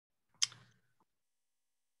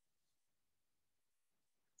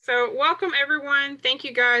So welcome everyone. Thank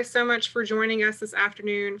you guys so much for joining us this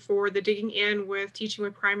afternoon for the Digging In with Teaching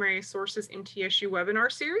with Primary Sources MTSU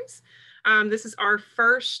webinar series. This is our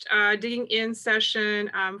first Digging In session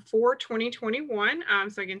for 2021.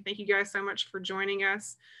 So again, thank you guys so much for joining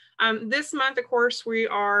us. This month, of course, we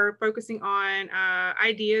are focusing on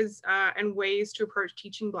ideas and ways to approach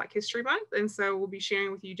teaching Black History Month. And so we'll be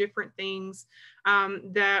sharing with you different things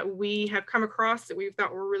that we have come across that we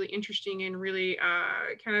thought were really interesting and really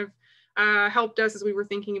helped us as we were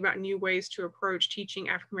thinking about new ways to approach teaching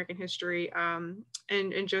African American history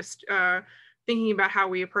and just thinking about how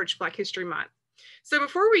we approach Black History Month. So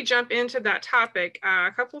before we jump into that topic,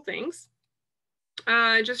 a couple things.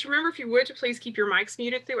 Just remember, if you would, to please keep your mics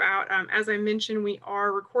muted throughout. As I mentioned, we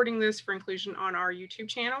are recording this for inclusion on our YouTube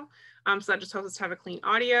channel, so that just helps us to have a clean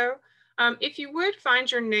audio. If you would,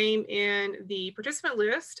 find your name in the participant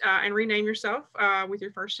list and rename yourself with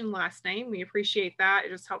your first and last name. We appreciate that. It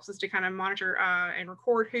just helps us to kind of monitor and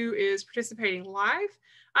record who is participating live.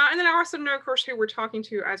 And then I also know, of course, who we're talking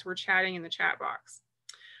to as we're chatting in the chat box.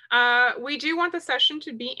 We do want the session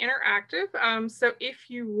to be interactive. So if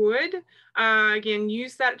you would, again,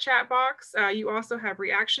 use that chat box. You also have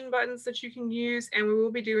reaction buttons that you can use, and we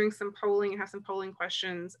will be doing some polling and have some polling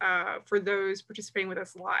questions for those participating with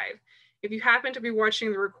us live. If you happen to be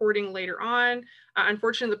watching the recording later on,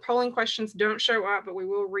 unfortunately, the polling questions don't show up, but we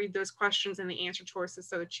will read those questions and the answer choices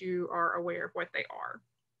so that you are aware of what they are.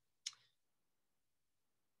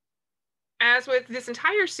 As with this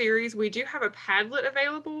entire series, we do have a Padlet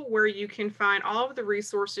available where you can find all of the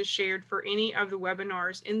resources shared for any of the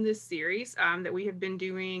webinars in this series that we have been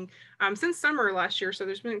doing since summer last year. So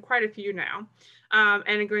there's been quite a few now.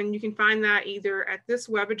 And again, you can find that either at this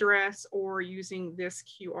web address or using this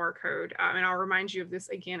QR code. And I'll remind you of this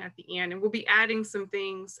again at the end. And we'll be adding some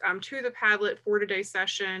things to the Padlet for today's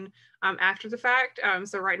session after the fact.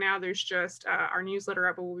 So right now there's just our newsletter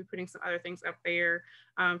up, but we'll be putting some other things up there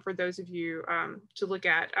for those of you to look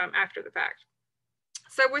at after the fact.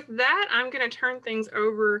 So with that, I'm going to turn things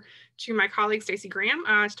over to my colleague, Stacey Graham,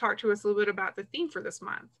 to talk to us a little bit about the theme for this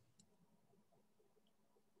month.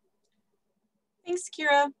 Thanks,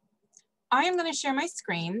 Kira. I am going to share my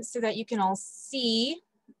screen so that you can all see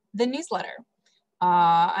the newsletter.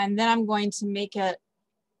 And then I'm going to make it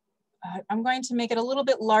a little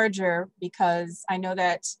bit larger because I know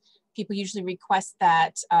that people usually request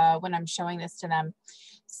that when I'm showing this to them.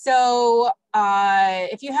 So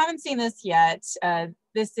if you haven't seen this yet,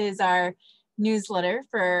 this is our newsletter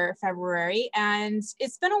for February. And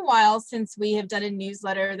it's been a while since we have done a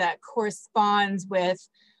newsletter that corresponds with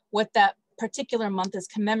what that particular month is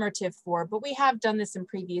commemorative for, but we have done this in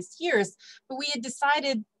previous years. But we had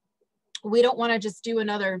decided we don't want to just do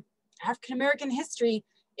another African American history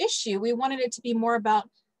issue. We wanted it to be more about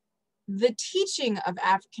the teaching of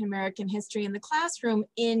African American history in the classroom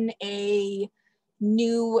in a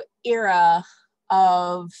new era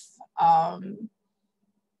of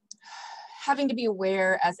having to be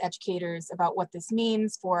aware as educators about what this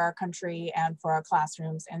means for our country and for our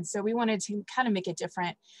classrooms. And so we wanted to kind of make it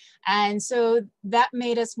different. And so that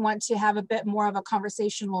made us want to have a bit more of a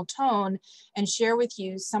conversational tone and share with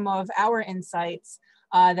you some of our insights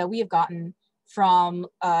that we have gotten from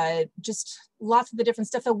just lots of the different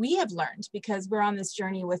stuff that we have learned, because we're on this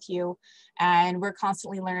journey with you and we're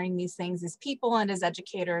constantly learning these things as people and as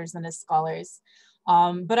educators and as scholars.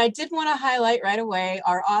 But I did want to highlight right away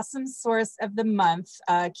our awesome source of the month.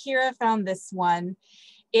 Kira found this one.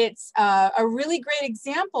 It's a really great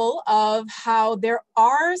example of how there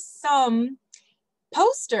are some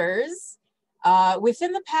posters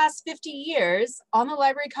within the past 50 years on the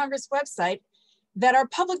Library of Congress website that are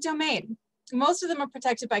public domain. Most of them are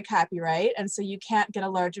protected by copyright, and so you can't get a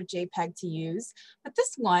larger JPEG to use. But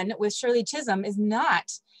this one with Shirley Chisholm is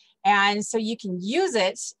not. And so you can use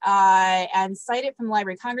it and cite it from the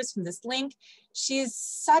Library of Congress from this link. She's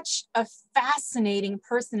such a fascinating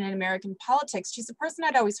person in American politics. She's a person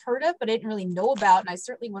I'd always heard of, but I didn't really know about, and I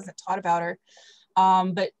certainly wasn't taught about her.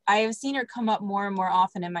 But I have seen her come up more and more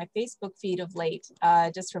often in my Facebook feed of late,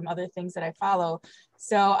 just from other things that I follow.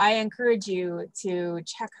 So I encourage you to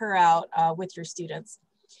check her out with your students.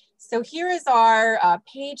 So here is our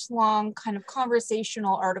page-long kind of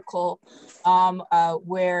conversational article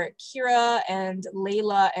where Kira and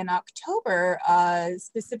Layla in October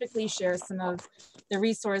specifically share some of the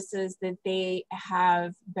resources that they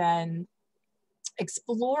have been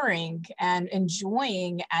exploring and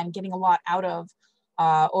enjoying and getting a lot out of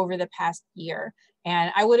over the past year.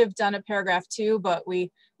 And I would have done a paragraph too, but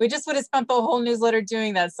we just would have spent the whole newsletter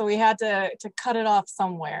doing that. So we had to cut it off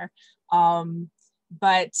somewhere.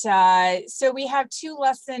 But so we have two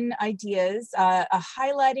lesson ideas, a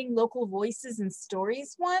highlighting local voices and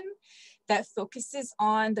stories one that focuses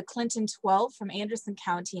on the Clinton 12 from Anderson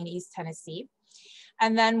County in East Tennessee.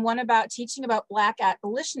 And then one about teaching about Black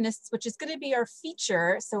abolitionists, which is going to be our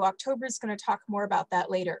feature. So October is going to talk more about that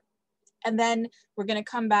later. And then we're going to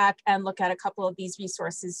come back and look at a couple of these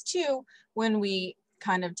resources too when we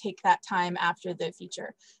kind of take that time after the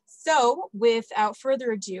feature. So without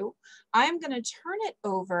further ado, I'm going to turn it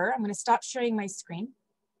over. I'm going to stop sharing my screen.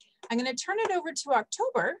 I'm going to turn it over to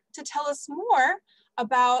October to tell us more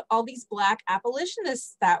about all these Black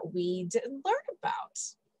abolitionists that we didn't learn about.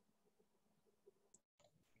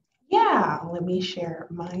 Yeah, let me share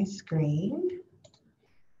my screen.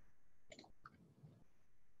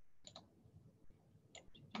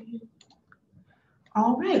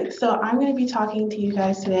 All right, so I'm going to be talking to you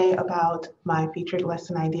guys today about my featured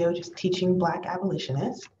lesson idea, which is teaching Black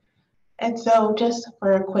abolitionists. And so just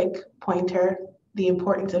for a quick pointer, the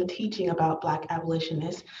importance of teaching about Black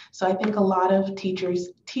abolitionists. So I think a lot of teachers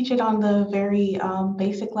teach it on the very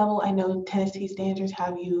basic level. I know Tennessee standards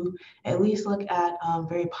have you at least look at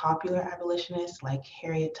very popular abolitionists like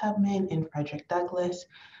Harriet Tubman and Frederick Douglass.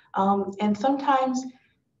 And sometimes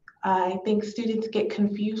I think students get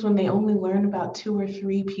confused when they only learn about 2 or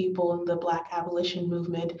 3 people in the Black abolition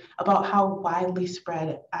movement about how widely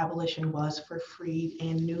spread abolition was for freed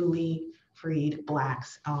and newly freed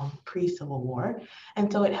Blacks pre-Civil War.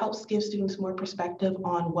 And so it helps give students more perspective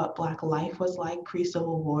on what Black life was like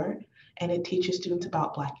pre-Civil War. And it teaches students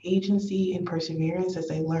about Black agency and perseverance as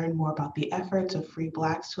they learn more about the efforts of free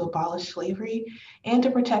Blacks to abolish slavery and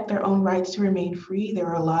to protect their own rights to remain free. There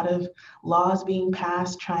are a lot of laws being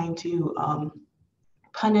passed trying to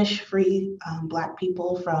punish free Black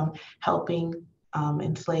people from helping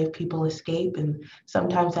enslaved people escape. And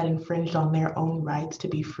sometimes that infringed on their own rights to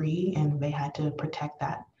be free, and they had to protect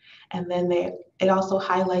that. And then it also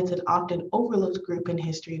highlights an often overlooked group in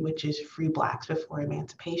history, which is free Blacks before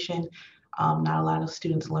emancipation. Not a lot of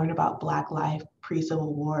students learn about Black life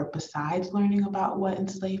pre-Civil War besides learning about what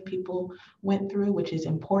enslaved people went through, which is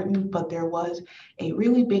important, but there was a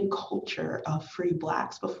really big culture of free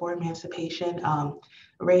Blacks before emancipation.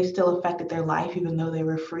 Race still affected their life even though they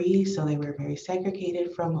were free, so they were very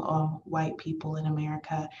segregated from white people in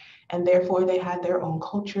America, and therefore they had their own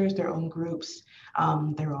cultures, their own groups,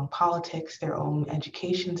 their own politics, their own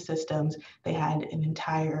education systems. They had an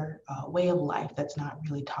entire way of life that's not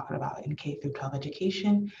really talked about in K through 12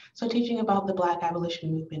 education. So teaching about the Black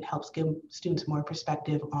abolition movement helps give students more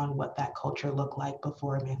perspective on what that culture looked like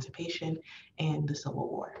before emancipation and the Civil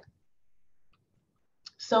War.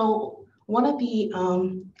 So one of the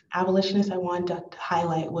abolitionists I wanted to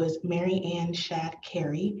highlight was Mary Ann Shadd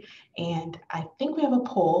Cary. And I think we have a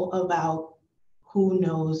poll about who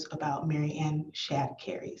knows about Mary Ann Shadd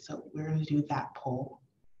Cary. So we're going to do that poll.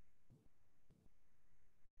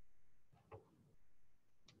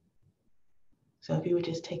 So if you would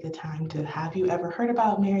just take the time to, have you ever heard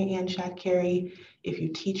about Mary Ann Shadd Cary, if you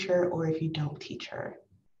teach her or if you don't teach her?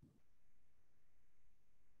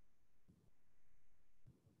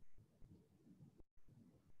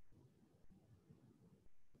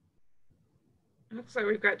 Looks like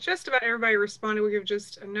we've got just about everybody responded. We'll give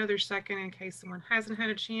just another second in case someone hasn't had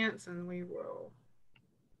a chance, and we will.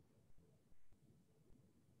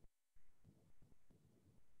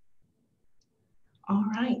 All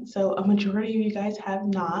right, so a majority of you guys have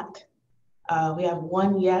not. We have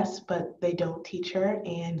 1 yes, but they don't teach her,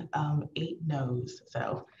 and 8 no's.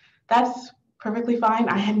 So that's perfectly fine.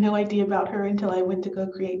 I had no idea about her until I went to go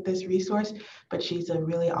create this resource, but she's a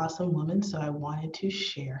really awesome woman, so I wanted to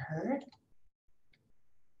share her.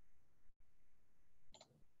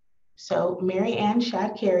 So Mary Ann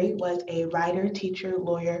Shadd Cary was a writer, teacher,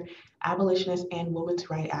 lawyer, abolitionist, and women's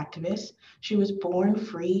rights activist. She was born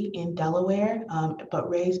free in Delaware, but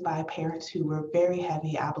raised by parents who were very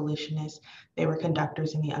heavy abolitionists. They were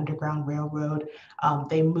conductors in the Underground Railroad.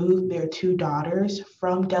 They moved their 2 daughters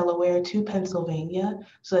from Delaware to Pennsylvania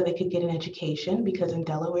so that they could get an education, because in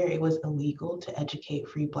Delaware it was illegal to educate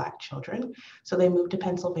free Black children. So they moved to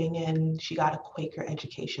Pennsylvania and she got a Quaker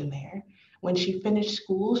education there. When she finished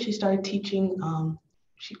school, she started teaching.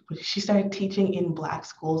 She started teaching in Black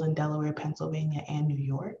schools in Delaware, Pennsylvania, and New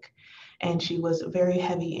York. And she was very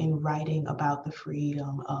heavy in writing about the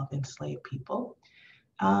freedom of enslaved people.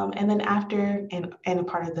 And then after, and a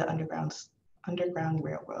part of the Underground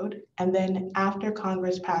Railroad. And then after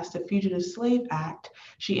Congress passed the Fugitive Slave Act,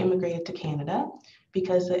 she immigrated to Canada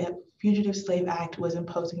because the Fugitive Slave Act was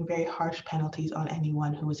imposing very harsh penalties on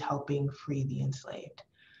anyone who was helping free the enslaved.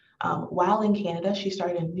 While in Canada, she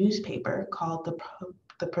started a newspaper called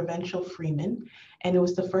the Provincial Freeman, and it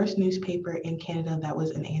was the first newspaper in Canada that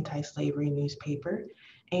was an anti-slavery newspaper.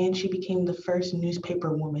 And she became the first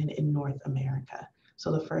newspaper woman in North America.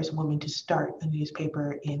 So the first woman to start a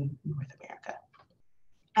newspaper in North America.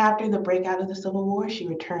 After the breakout of the Civil War, she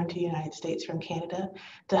returned to the United States from Canada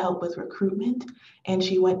to help with recruitment, and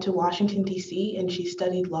she went to Washington, D.C., and she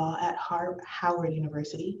studied law at Howard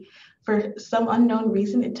University. For some unknown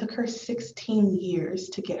reason, it took her 16 years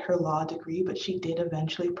to get her law degree, but she did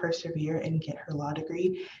eventually persevere and get her law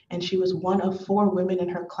degree, and she was one of 4 women in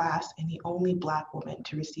her class and the only Black woman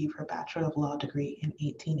to receive her Bachelor of Law degree in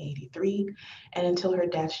 1883. And until her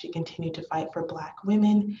death, she continued to fight for Black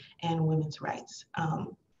women and women's rights.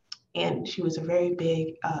 And she was a very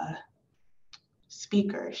big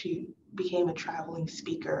speaker. She became a traveling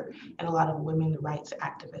speaker in a lot of women's rights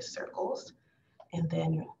activist circles. And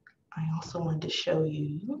then I also wanted to show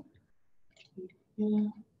you,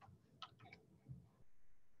 can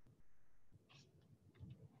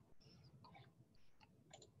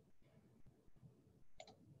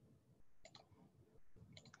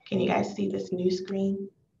you guys see this new screen?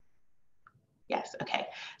 Yes, okay.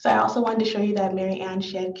 So I also wanted to show you that Mary Ann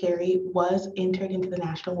Shedd Carey was entered into the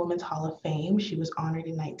National Women's Hall of Fame. She was honored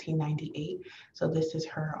in 1998. So this is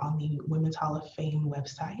her on the Women's Hall of Fame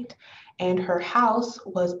website. And her house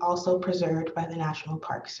was also preserved by the National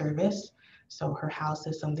Park Service. So her house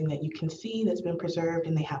is something that you can see that's been preserved,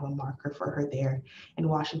 and they have a marker for her there in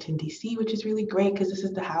Washington, D.C., which is really great because this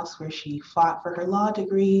is the house where she fought for her law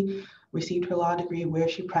degree, received her law degree, where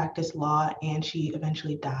she practiced law, and she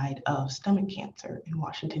eventually died of stomach cancer in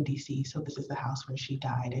Washington, D.C. So this is the house where she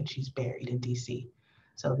died, and she's buried in D.C.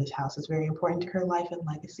 So this house is very important to her life and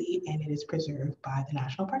legacy, and it is preserved by the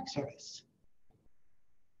National Park Service.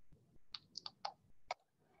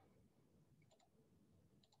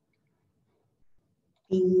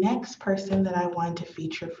 The next person that I wanted to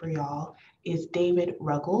feature for y'all is David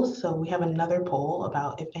Ruggles. So we have another poll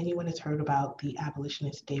about if anyone has heard about the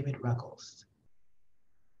abolitionist David Ruggles.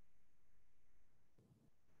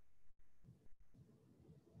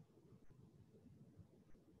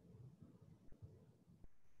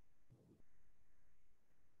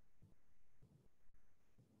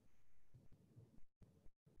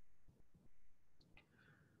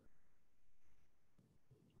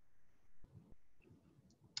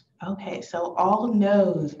 Okay, so all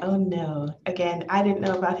no's. Oh no. Again, I didn't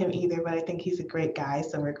know about him either, but I think he's a great guy,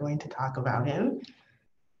 so we're going to talk about him.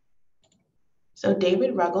 So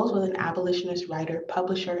David Ruggles was an abolitionist writer,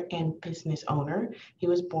 publisher, and business owner. He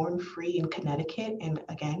was born free in Connecticut and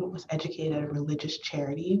again was educated at a religious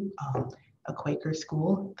charity, a Quaker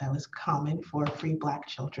school that was common for free Black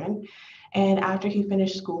children. And after he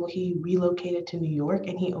finished school, he relocated to New York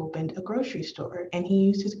and he opened a grocery store. And he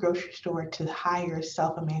used his grocery store to hire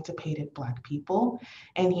self-emancipated Black people.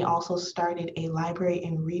 And he also started a library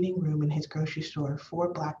and reading room in his grocery store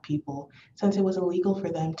for Black people, since it was illegal for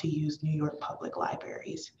them to use New York public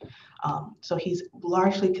libraries. So he's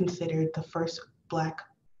largely considered the first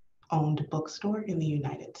Black-owned bookstore in the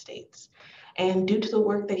United States. And due to the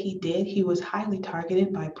work that he did, he was highly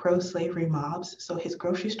targeted by pro-slavery mobs. So his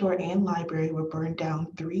grocery store and library were burned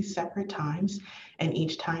down 3 separate times, and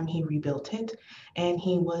each time he rebuilt it. And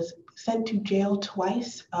he was sent to jail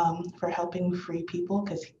twice for helping free people,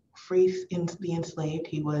 because free the enslaved.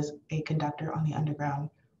 He was a conductor on the Underground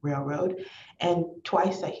Railroad. And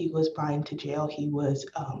twice that he was brought into jail, he was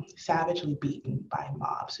savagely beaten by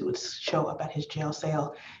mobs who would show up at his jail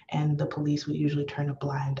cell, and the police would usually turn a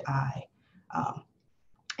blind eye.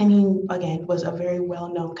 And he, again, was a very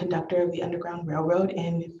well-known conductor of the Underground Railroad,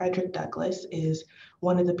 and Frederick Douglass is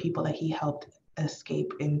one of the people that he helped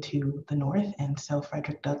escape into the North. And so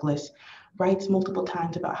Frederick Douglass writes multiple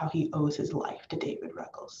times about how he owes his life to David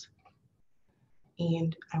Ruggles.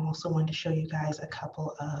 And I also wanted to show you guys a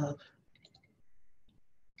couple of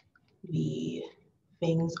the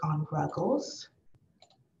things on Ruggles.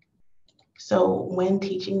 So when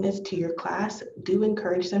teaching this to your class, do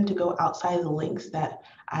encourage them to go outside of the links that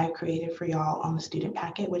I created for y'all on the student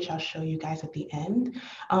packet, which I'll show you guys at the end.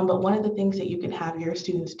 But one of the things that you can have your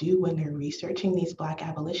students do when they're researching these Black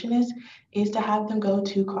abolitionists is to have them go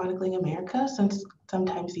to Chronicling America, since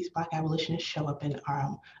sometimes these Black abolitionists show up in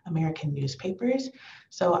American newspapers.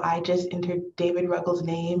 So I just entered David Ruggles'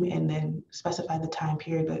 name and then specified the time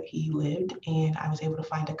period that he lived, and I was able to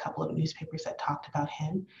find a couple of newspapers that talked about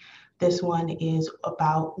him. This one is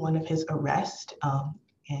about one of his arrests,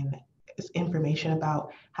 and it's information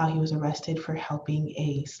about how he was arrested for helping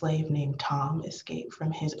a slave named Tom escape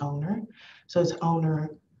from his owner. So his owner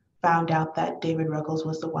found out that David Ruggles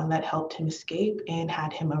was the one that helped him escape and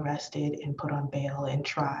had him arrested and put on bail and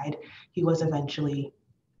tried. He was eventually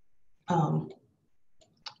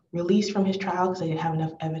released from his trial because they didn't have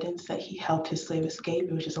enough evidence that he helped his slave escape.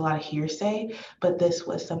 It was just a lot of hearsay, but this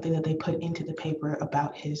was something that they put into the paper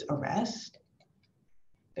about his arrest.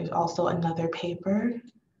 There's also another paper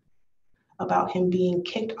about him being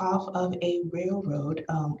kicked off of a railroad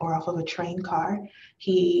or off of a train car.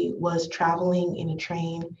 He was traveling in a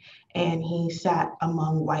train and he sat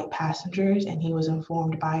among white passengers, and he was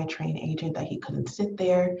informed by a train agent that he couldn't sit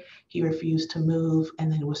there. He refused to move and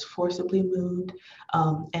then was forcibly moved.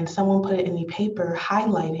 And someone put it in the paper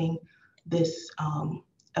highlighting this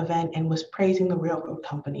event and was praising the railroad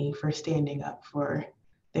company for standing up for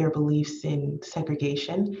their beliefs in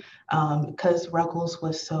segregation, because Ruggles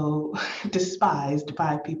was so despised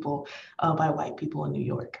by people, by white people in New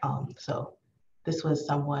York. So this was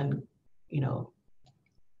someone, you know,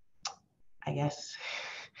 I guess,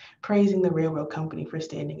 praising the railroad company for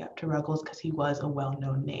standing up to Ruggles because he was a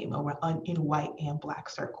well-known name in white and Black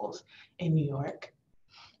circles in New York.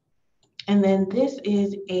 And then this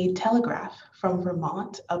is a telegraph from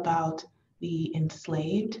Vermont about the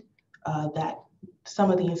enslaved, that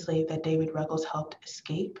some of the enslaved that David Ruggles helped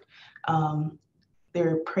escape.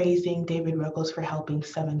 They're praising David Ruggles for helping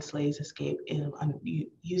 7 slaves escape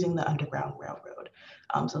using the Underground Railroad.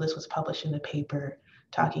 So this was published in the paper,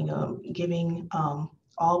 giving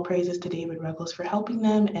all praises to David Ruggles for helping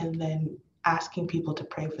them, and then asking people to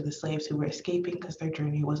pray for the slaves who were escaping because their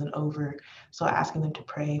journey wasn't over. So asking them to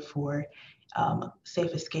pray for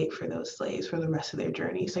safe escape for those slaves for the rest of their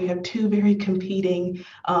journey. So you have 2 very competing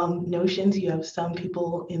notions. You have some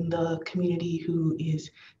people in the community who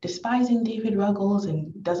is despising David Ruggles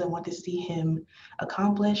and doesn't want to see him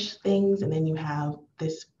accomplish things. And then you have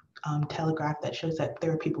this telegraph that shows that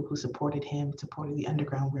there are people who supported him, supported the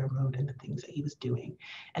Underground Railroad and the things that he was doing.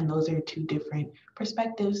 And those are 2 different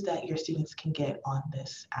perspectives that your students can get on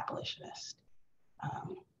this abolitionist.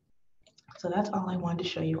 So that's all I wanted to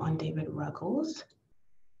show you on David Ruggles.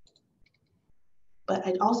 But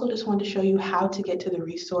I also just wanted to show you how to get to the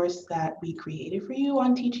resource that we created for you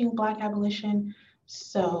on teaching Black abolition.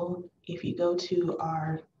 So if you go to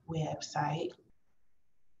our website,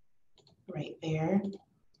 right there,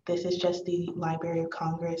 this is just the Library of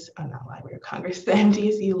Congress, not Library of Congress, the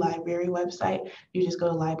MTSU library website. You just go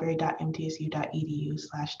to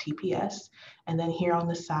library.mtsu.edu/TPS. And then here on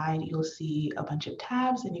the side, you'll see a bunch of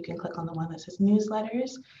tabs, and you can click on the one that says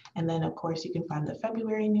newsletters. And then of course you can find the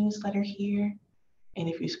February newsletter here. And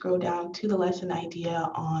if you scroll down to the lesson idea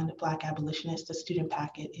on Black abolitionists, the student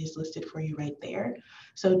packet is listed for you right there.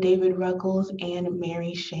 So David Ruggles and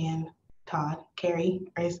Mary Shan Todd Carey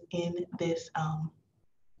is in this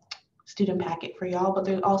student packet for y'all, but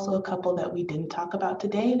there's also a couple that we didn't talk about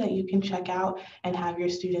today that you can check out and have your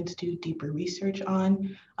students do deeper research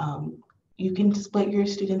on. You can split your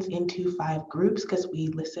students into 5 groups because we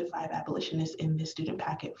listed 5 abolitionists in this student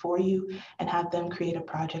packet for you, and have them create a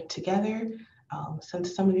project together.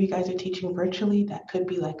 Since some of you guys are teaching virtually, that could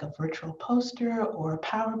be like a virtual poster or a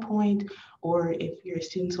PowerPoint, or if your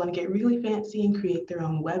students want to get really fancy and create their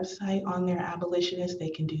own website on their abolitionists, they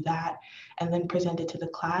can do that, and then present it to the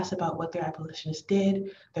class about what their abolitionists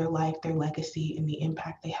did, their life, their legacy, and the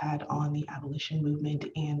impact they had on the abolition movement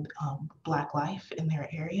and Black life in their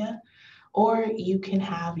area. Or you can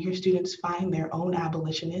have your students find their own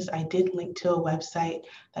abolitionists. I did link to a website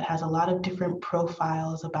that has a lot of different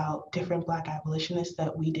profiles about different Black abolitionists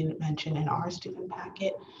that we didn't mention in our student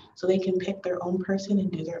packet. So they can pick their own person and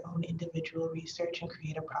do their own individual research and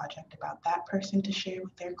create a project about that person to share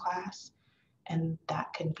with their class. And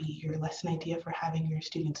that can be your lesson idea for having your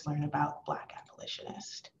students learn about Black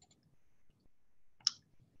abolitionists.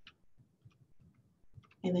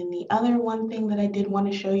 And then the other one thing that I did want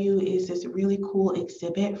to show you is this really cool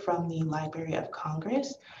exhibit from the Library of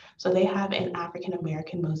Congress. So they have an African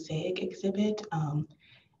American mosaic exhibit,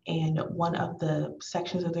 and one of the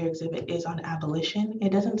sections of their exhibit is on abolition.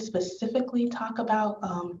 It doesn't specifically talk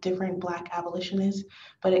about different Black abolitionists,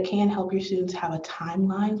 but it can help your students have a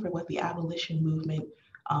timeline for what the abolition movement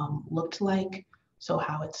looked like. So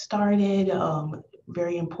how it started,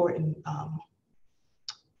 very important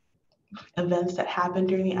events that happened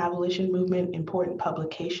during the abolition movement, important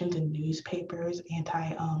publications and newspapers,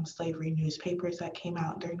 anti-slavery newspapers that came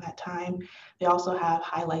out during that time. They also have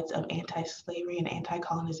highlights of anti-slavery and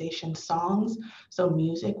anti-colonization songs. So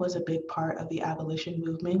music was a big part of the abolition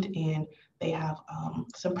movement, and they have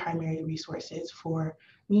some primary resources for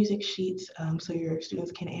music sheets, so your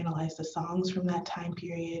students can analyze the songs from that time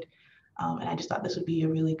period. And I just thought this would be a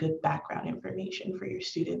really good background information for your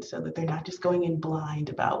students so that they're not just going in blind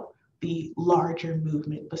about the larger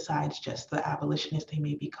movement besides just the abolitionists they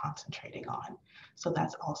may be concentrating on. So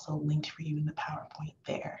that's also linked for you in the PowerPoint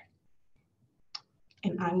there.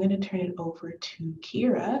 And I'm going to turn it over to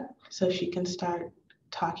Kira so she can start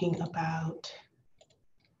talking about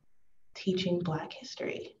teaching Black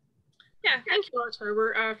history. Yeah, thank you,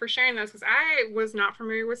 October, for sharing those, because I was not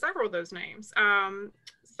familiar with several of those names.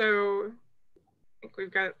 So I think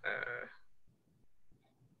we've got,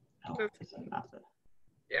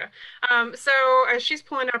 yeah. So as she's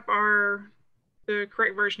pulling up the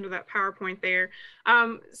correct version of that PowerPoint there.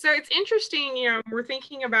 So it's interesting, we're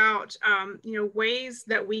thinking about, ways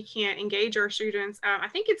that we can engage our students. I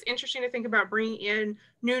think it's interesting to think about bringing in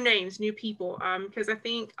new names, new people, because I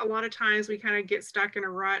think a lot of times we kind of get stuck in a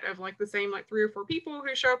rut of like the same like 3 or 4 people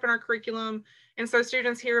who show up in our curriculum. And so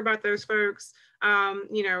students hear about those folks,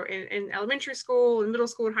 in elementary school and middle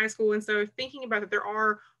school and high school. And so thinking about that there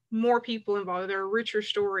are more people involved, there are richer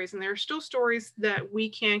stories, and there are still stories that we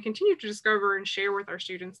can continue to discover and share with our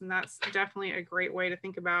students. And that's definitely a great way to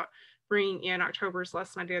think about bringing in October's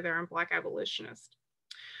lesson idea there on Black abolitionists.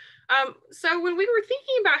 So when we were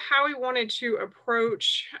thinking about how we wanted to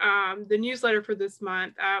approach the newsletter for this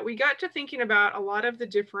month, we got to thinking about a lot of the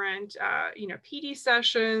different, PD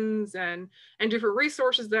sessions and different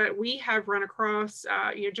resources that we have run across,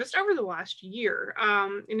 just over the last year.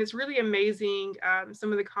 And it's really amazing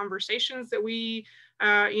some of the conversations that we,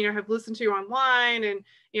 have listened to online, and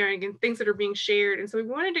again, things that are being shared. And so we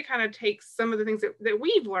wanted to kind of take some of the things that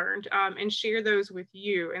we've learned and share those with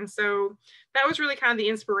you. And so that was really kind of the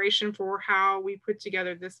inspiration for how we put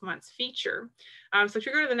together this month's feature. So if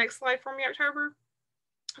you go to the next slide for me, October.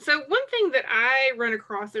 So one thing that I ran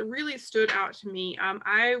across that really stood out to me,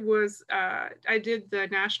 I did the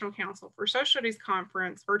National Council for Social Studies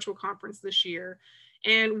conference, virtual conference this year.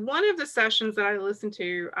 And one of the sessions that I listened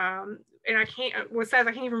to, and I can't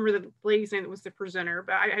even remember the lady's name that was the presenter,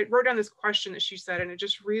 but I wrote down this question that she said, and it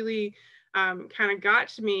just really kind of got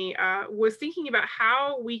to me, was thinking about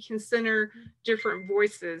how we can center different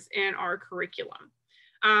voices in our curriculum.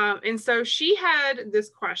 And so she had this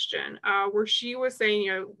question where she was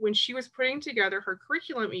saying, when she was putting together her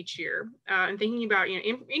curriculum each year and thinking about,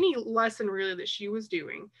 any lesson really that she was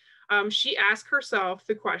doing, she asked herself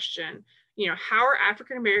the question, how are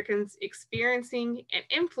African Americans experiencing and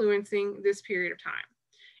influencing this period of time?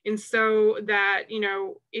 And so that,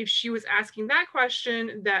 if she was asking that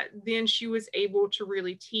question, that then she was able to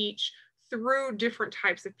really teach through different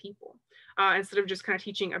types of people instead of just kind of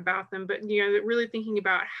teaching about them, but, really thinking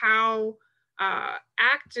about how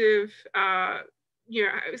active,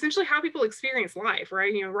 essentially how people experience life,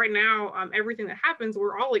 right? Right now, everything that happens,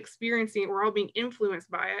 we're all experiencing it, we're all being influenced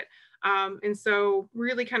by it. And so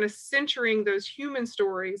really kind of centering those human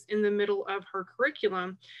stories in the middle of her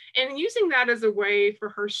curriculum and using that as a way for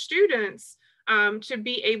her students to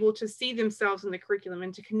be able to see themselves in the curriculum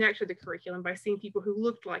and to connect to the curriculum by seeing people who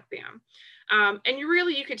looked like them. And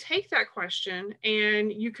you could take that question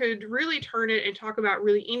and you could really turn it and talk about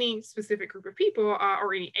really any specific group of people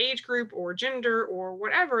or any age group or gender or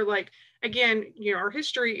whatever. Like, again, our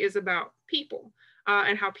history is about people.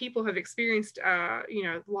 And how people have experienced,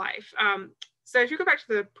 life. So if you go back to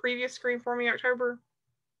the previous screen for me, October.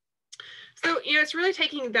 So, it's really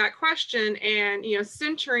taking that question and,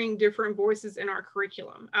 centering different voices in our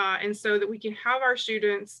curriculum. And so that we can have our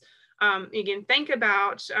students, again, think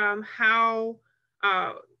about how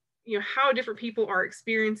different people are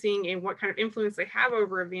experiencing and what kind of influence they have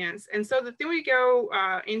over events. And so that then we go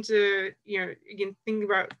into, again, thinking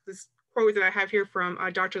about this quote that I have here from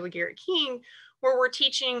Dr. LeGarrette King, where we're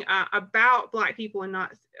teaching about Black people and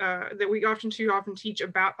not, that we often teach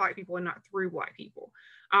about Black people and not through Black people.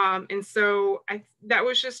 And so that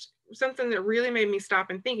was just something that really made me stop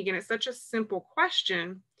and think. Again, it's such a simple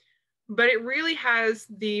question, but it really has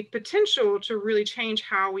the potential to really change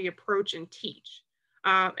how we approach and teach.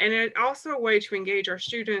 And it's also a way to engage our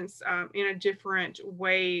students in a different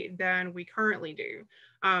way than we currently do.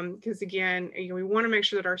 Because again, we want to make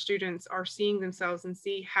sure that our students are seeing themselves and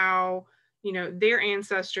see how their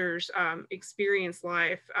ancestors experienced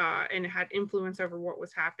life and had influence over what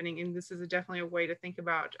was happening. And this is definitely a way to think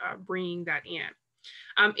about bringing that in.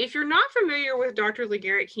 If you're not familiar with Dr.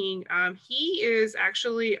 LeGarrette King, he is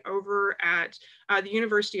actually over at the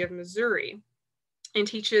University of Missouri and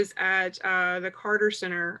teaches at the Carter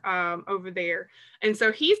Center over there. And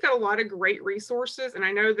so he's got a lot of great resources. And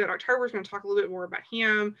I know that October is going to talk a little bit more about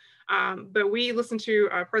him. But we listened to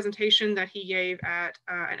a presentation that he gave at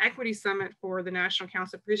an equity summit for the National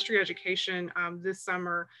Council for History Education this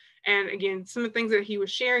summer. And again, some of the things that he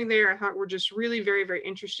was sharing there, I thought were just really very, very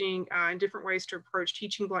interesting and different ways to approach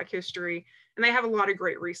teaching Black history. And they have a lot of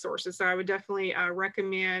great resources. So I would definitely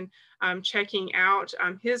recommend checking out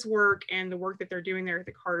his work and the work that they're doing there at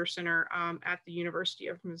the Carter Center at the University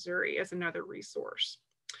of Missouri as another resource.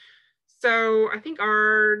 So I think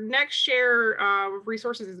our next share of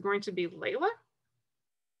resources is going to be Layla.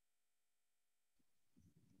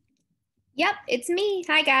 Yep, it's me.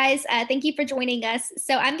 Hi, guys. Thank you for joining us.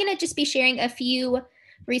 So I'm going to just be sharing a few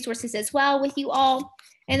resources as well with you all.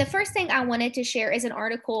 And the first thing I wanted to share is an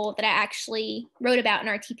article that I actually wrote about in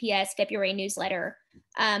our TPS February newsletter.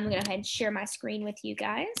 I'm going to go ahead and share my screen with you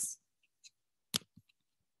guys.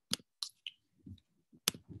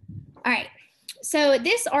 All right. So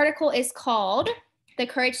this article is called The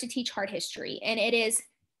Courage to Teach Hard History, and it is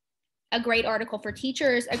a great article for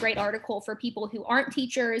teachers, a great article for people who aren't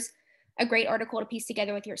teachers, a great article to piece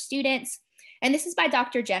together with your students. And this is by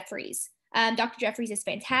Dr. Jeffries. Dr. Jeffries is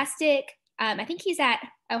fantastic. I think he's at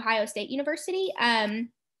Ohio State University.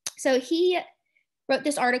 So he wrote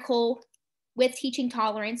this article with teaching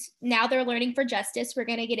tolerance. Now they're learning for justice. We're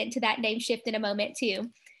going to get into that name shift in a moment too.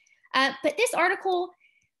 But this article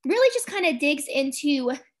really just kind of digs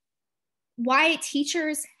into why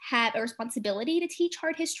teachers have a responsibility to teach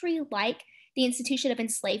hard history, like the institution of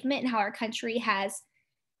enslavement and how our country has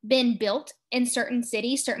been built in certain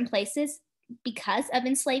cities, certain places because of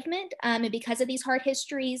enslavement and because of these hard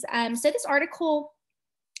histories. So this article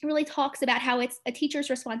really talks about how it's a teacher's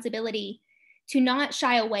responsibility to not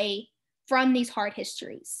shy away from these hard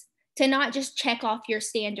histories, to not just check off your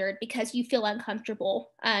standard because you feel uncomfortable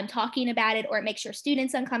talking about it, or it makes your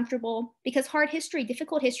students uncomfortable, because hard history,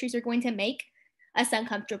 difficult histories are going to make us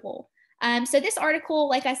uncomfortable. So this article,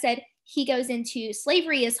 like I said, he goes into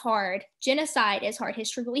slavery is hard, genocide is hard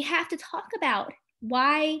history, but we have to talk about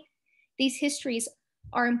why these histories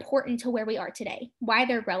are important to where we are today, why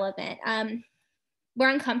they're relevant. We're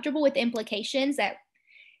uncomfortable with the implications that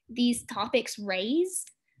these topics raise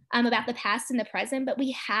about the past and the present, but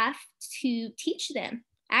we have to teach them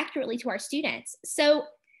accurately to our students. So,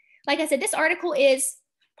 like I said, this article is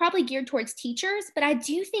probably geared towards teachers, but I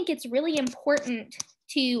do think it's really important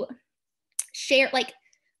to share like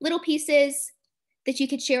little pieces that you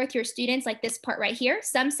could share with your students, like this part right here.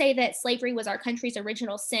 Some say that slavery was our country's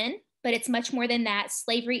original sin, but it's much more than that.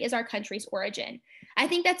 Slavery is our country's origin. I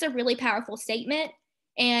think that's a really powerful statement,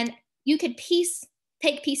 and you could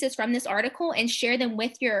take pieces from this article and share them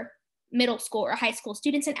with your middle school or high school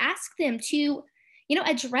students and ask them to,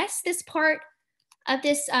 address this part of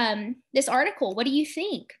this article. What do you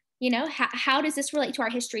think? How does this relate to our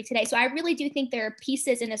history today? So I really do think there are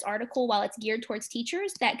pieces in this article, while it's geared towards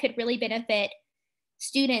teachers, that could really benefit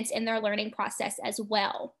students in their learning process as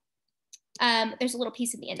well. There's a little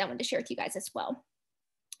piece in the end I wanted to share with you guys as well.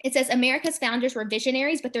 It says America's founders were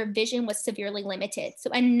visionaries, but their vision was severely limited. So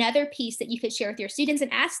another piece that you could share with your students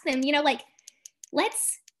and ask them,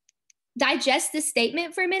 let's digest this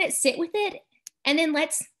statement for a minute, sit with it, and then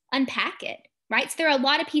let's unpack it, right? So there are a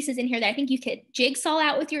lot of pieces in here that I think you could jigsaw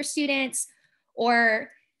out with your students, or,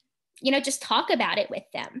 just talk about it with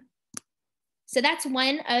them. So that's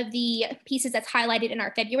one of the pieces that's highlighted in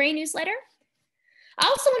our February newsletter. I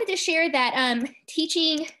also wanted to share that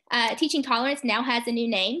teaching tolerance now has a new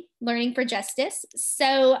name, Learning for Justice.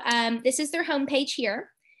 So this is their homepage here.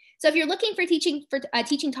 So if you're looking for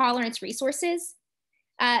teaching tolerance resources,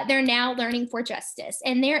 they're now Learning for Justice.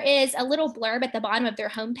 And there is a little blurb at the bottom of their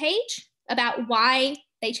homepage about why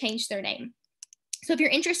they changed their name. So if you're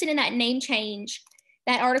interested in that name change,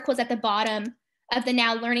 that article is at the bottom of the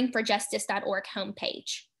now learningforjustice.org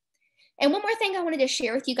homepage. And one more thing I wanted to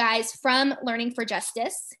share with you guys from Learning for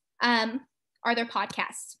Justice are their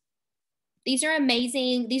podcasts. These are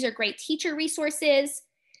amazing. These are great teacher resources.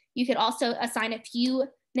 You could also assign a few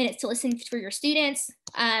minutes to listen for your students.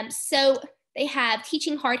 So they have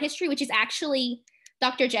Teaching Hard History, which is actually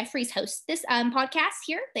Dr. Jeffries hosts this podcast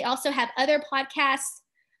here. They also have other podcasts,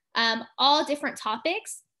 all different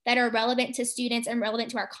topics that are relevant to students and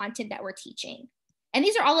relevant to our content that we're teaching. And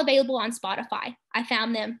these are all available on Spotify. I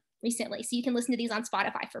found them recently, so you can listen to these on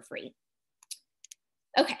Spotify for free.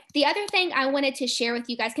 Okay, the other thing I wanted to share with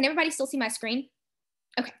you guys, can everybody still see my screen?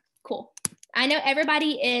 Okay, cool. I know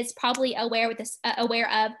everybody is probably aware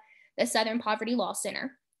of the Southern Poverty Law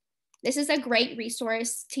Center. This is a great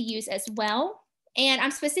resource to use as well. And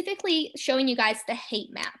I'm specifically showing you guys the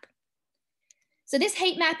hate map. So this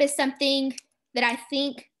hate map is something that I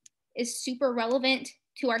think is super relevant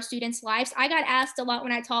to our students' lives. I got asked a lot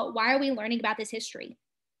when I taught, why are we learning about this history?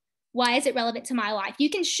 Why is it relevant to my life? You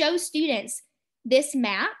can show students this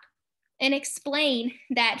map and explain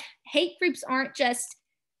that hate groups aren't just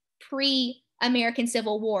pre-American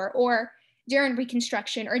Civil War or during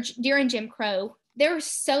Reconstruction or during Jim Crow. There are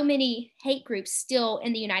so many hate groups still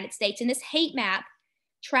in the United States, and this hate map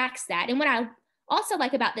tracks that. And what I also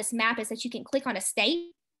like about this map is that you can click on a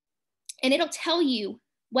state and it'll tell you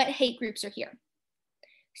what hate groups are here.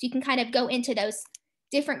 So you can kind of go into those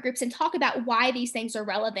different groups and talk about why these things are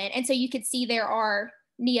relevant. And so you could see there are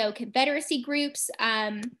neo-Confederacy groups.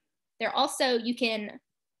 There also, you can, let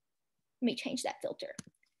me change that filter.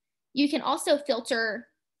 You can also filter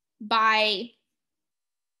by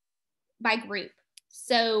group.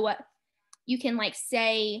 So you can like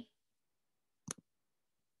say,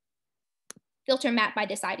 filter map by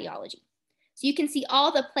this ideology. So you can see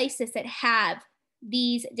all the places that have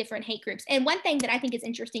these different hate groups. And one thing that I think is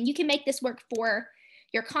interesting, you can make this work for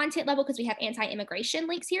your content level because we have anti-immigration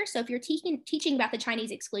links here. So if you're teaching about the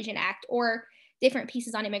Chinese Exclusion Act or different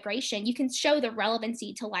pieces on immigration, you can show the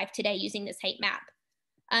relevancy to life today using this hate map.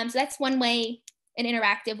 So that's one way, an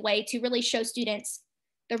interactive way to really show students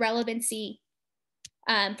the relevancy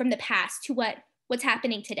from the past to what's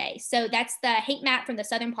happening today. So that's the hate map from the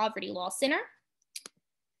Southern Poverty Law Center.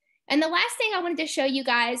 And the last thing I wanted to show you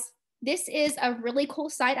guys, this is a really cool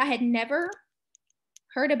site. I had never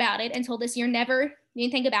heard about it until this year, never knew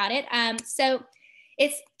anything about it. So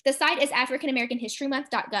the site is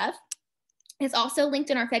AfricanAmericanHistoryMonth.gov. It's also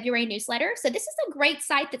linked in our February newsletter. So this is a great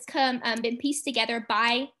site that's been pieced together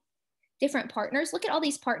by different partners. Look at all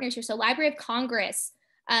these partners here. So Library of Congress,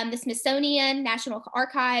 the Smithsonian, National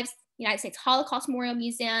Archives, United States Holocaust Memorial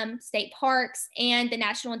Museum, state parks, and the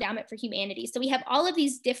National Endowment for Humanities. So we have all of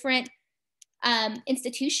these different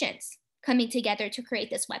institutions coming together to create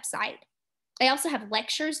this website. They also have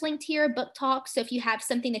lectures linked here, book talks. So if you have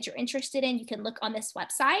something that you're interested in, you can look on this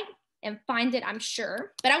website and find it, I'm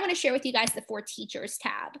sure. But I want to share with you guys the For Teachers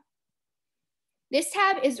tab. This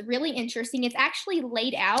tab is really interesting. It's actually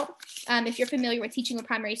laid out, if you're familiar with teaching with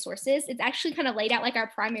primary sources, it's actually kind of laid out like our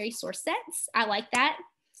primary source sets. I like that.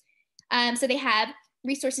 So they have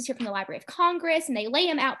resources here from the Library of Congress, and they lay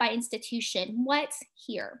them out by institution. What's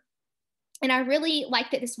here? And I really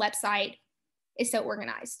like that this website is so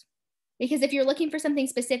organized, because if you're looking for something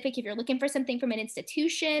specific, if you're looking for something from an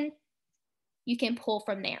institution, you can pull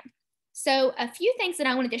from there. So a few things that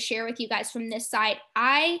I wanted to share with you guys from this site.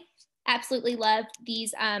 I absolutely love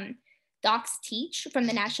these Docs Teach from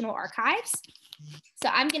the National Archives. So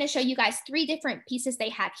I'm going to show you guys 3 different pieces they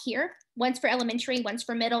have here. One's for elementary, one's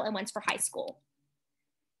for middle, and one's for high school.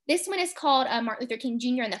 This one is called Martin Luther King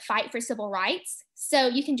Jr. and the Fight for Civil Rights. So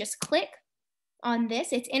you can just click on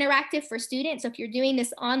this. It's interactive for students. So if you're doing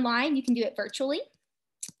this online, you can do it virtually.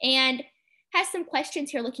 And has some questions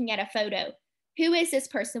here looking at a photo. Who is this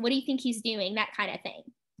person? What do you think he's doing? That kind of thing.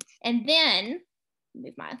 And then,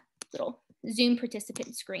 move my little Zoom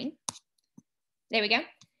participant screen. There we go.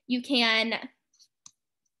 You can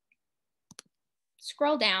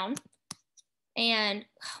scroll down and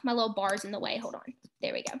my little bar's in the way. Hold on.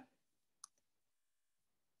 There we go.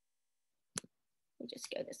 Let me just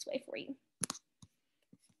go this way for you.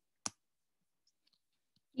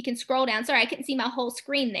 You can scroll down. Sorry, I couldn't see my whole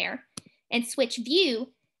screen there, and switch view.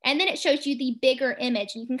 And then it shows you the bigger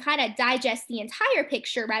image, and you can kind of digest the entire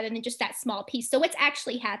picture rather than just that small piece. So what's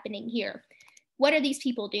actually happening here? What are these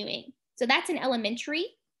people doing? So that's an elementary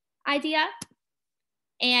idea.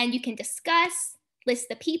 And you can discuss, list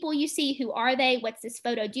the people you see. Who are they? What's this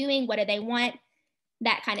photo doing? What do they want?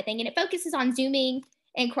 That kind of thing. And it focuses on zooming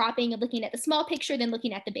and cropping and looking at the small picture, then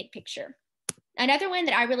looking at the big picture. Another one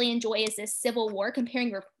that I really enjoy is this Civil War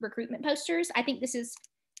comparing recruitment posters. I think this is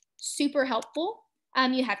super helpful.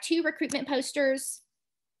 You have 2 recruitment posters.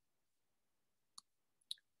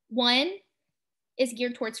 One is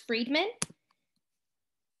geared towards freedmen.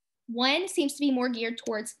 One seems to be more geared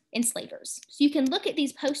towards enslavers. So you can look at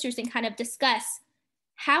these posters and kind of discuss,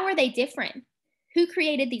 how are they different? Who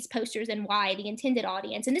created these posters and why, the intended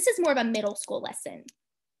audience? And this is more of a middle school lesson.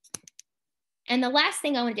 And the last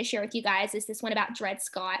thing I wanted to share with you guys is this one about Dred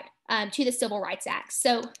Scott to the Civil Rights Act.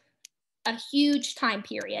 So a huge time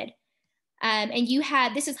period. And you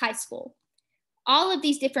have, this is high school. All of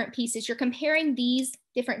these different pieces, you're comparing these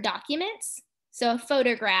different documents. So a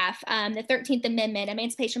photograph, the 13th Amendment,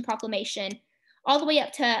 Emancipation Proclamation, all the way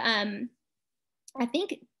up to, I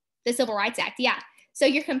think, the Civil Rights Act. Yeah. So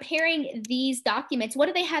you're comparing these documents. What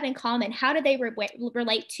do they have in common? How do they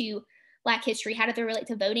relate to Black history? How do they relate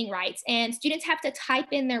to voting rights? And students have to type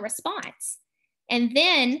in their response. And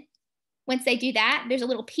then once they do that, there's a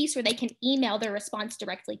little piece where they can email their response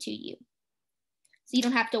directly to you. So you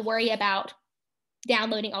don't have to worry about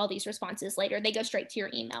downloading all these responses later. They go straight to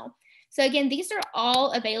your email. So again, these are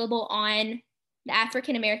all available on the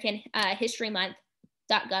African American History Month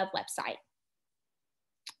website.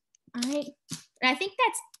 All right, and I think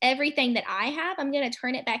that's everything that I have. I'm going to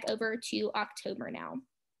turn it back over to October now.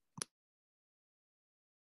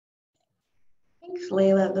 Thanks,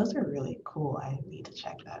 Layla. Those are really cool. I need to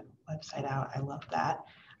check that website out. I love that.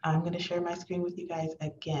 I'm going to share my screen with you guys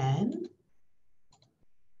again.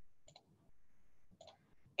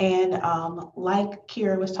 And like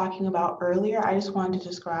Kira was talking about earlier, I just wanted to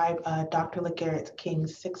describe Dr. LeGarrette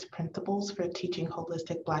King's 6 principles for teaching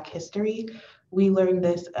holistic Black history. We learned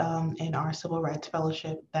this in our Civil Rights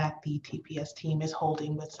Fellowship that the TPS team is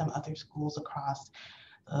holding with some other schools across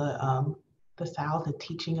the South, and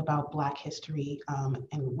teaching about Black history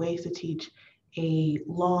and ways to teach a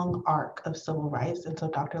long arc of civil rights. And so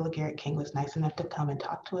Dr. LeGarrette King was nice enough to come and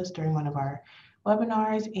talk to us during one of our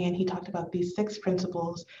webinars, and he talked about these 6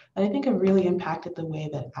 principles that I think have really impacted the way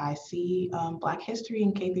that I see Black history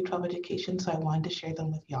in K-12 education, so I wanted to share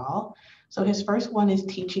them with y'all. So his first one is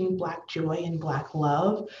teaching Black joy and Black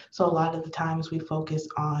love. So a lot of the times we focus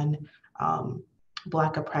on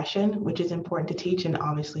Black oppression, which is important to teach, and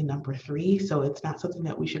obviously number 3, so it's not something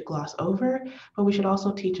that we should gloss over, but we should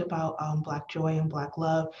also teach about Black joy and Black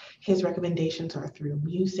love. His recommendations are through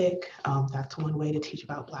music. That's one way to teach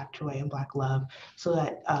about Black joy and Black love, so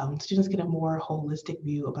that students get a more holistic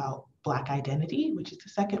view about Black identity, which is the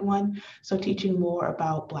second one. So teaching more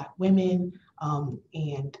about Black women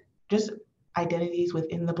and just identities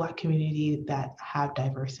within the Black community that have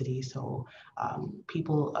diversity. So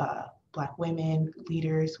people, Black women,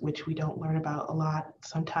 leaders, which we don't learn about a lot.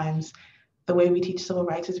 Sometimes the way we teach civil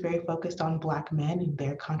rights is very focused on Black men and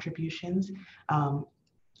their contributions.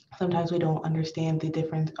 Sometimes we don't understand the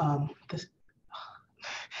different,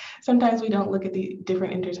 sometimes we don't look at the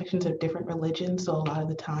different intersections of different religions. So a lot of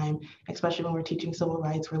the time, especially when we're teaching civil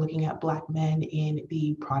rights, we're looking at Black men in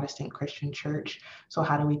the Protestant Christian church. So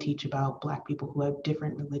how do we teach about Black people who have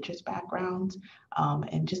different religious backgrounds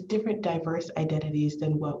and just different diverse identities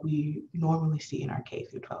than what we normally see in our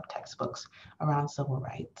K-12 textbooks around civil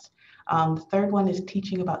rights? The third one is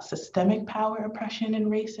teaching about systemic power, oppression,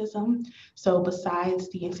 and racism. So besides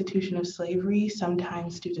the institution of slavery,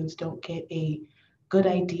 sometimes students don't get a good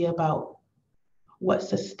idea about what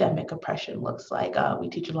systemic oppression looks like. We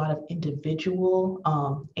teach a lot of individual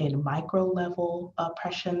and micro level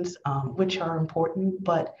oppressions, which are important,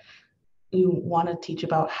 but you want to teach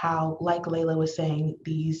about how, like Layla was saying,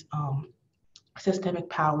 these systemic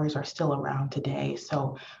powers are still around today.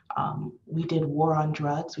 So we did war on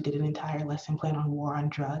drugs. We did an entire lesson plan on war on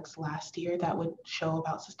drugs last year that would show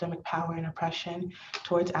about systemic power and oppression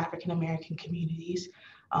towards African American communities.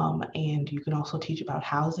 And you can also teach about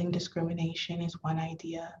housing discrimination is one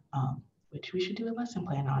idea, which we should do a lesson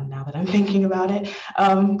plan on now that I'm thinking about it.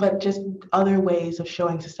 But just other ways of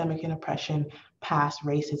showing systemic oppression past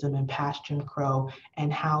racism and past Jim Crow,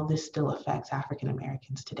 and how this still affects African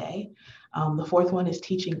Americans today. The fourth one is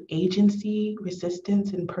teaching agency,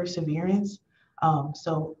 resistance, and perseverance.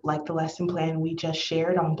 So like the lesson plan we just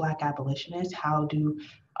shared on Black abolitionists, how do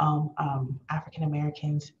African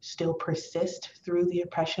Americans still persist through the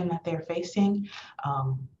oppression that they're facing,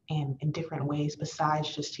 and in different ways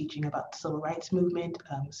besides just teaching about the civil rights movement.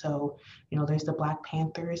 So, you know, there's the Black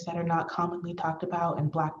Panthers that are not commonly talked about,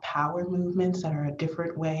 and Black Power movements that are a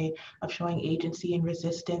different way of showing agency and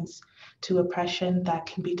resistance to oppression that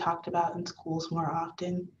can be talked about in schools more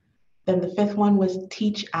often. Then the fifth one was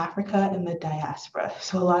teach Africa and the diaspora.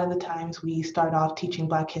 So a lot of the times we start off teaching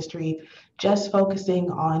Black history just focusing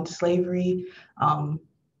on slavery,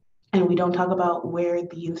 and we don't talk about where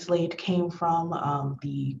the enslaved came from,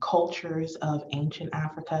 the cultures of ancient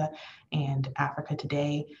Africa and Africa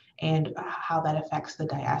today, and how that affects the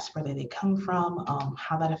diaspora that they come from,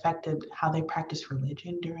 how that affected how they practice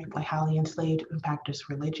religion during, like how the enslaved practice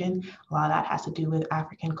religion. A lot of that has to do with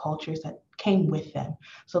African cultures that came with them.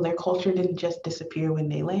 So their culture didn't just disappear when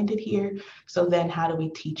they landed here. So then how do we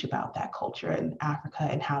teach about that culture in Africa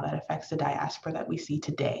and how that affects the diaspora that we see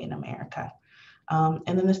today in America?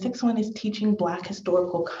 And then the sixth one is teaching Black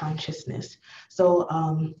historical consciousness. So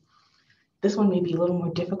this one may be a little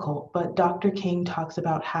more difficult, but Dr. King talks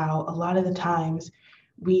about how a lot of the times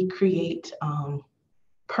we create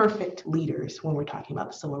perfect leaders when we're talking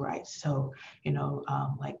about the civil rights. So, you know,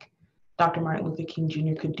 like Dr. Martin Luther King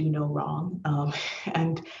Jr. could do no wrong.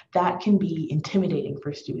 And that can be intimidating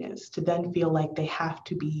for students to then feel like they have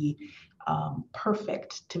to be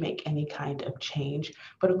perfect to make any kind of change.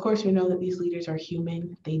 But of course, we know that these leaders are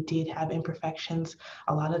human. They did have imperfections.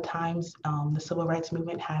 A lot of times, the civil rights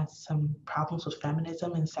movement has some problems with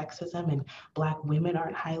feminism and sexism, and Black women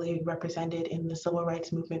aren't highly represented in the civil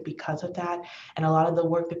rights movement because of that. And a lot of the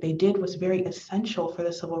work that they did was very essential for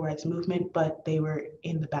the civil rights movement, but they were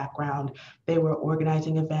in the background. They were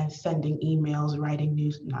organizing events, sending emails, writing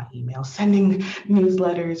not emails, sending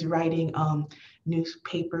newsletters, writing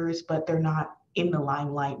newspapers, but they're not in the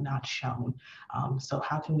limelight, not shown. So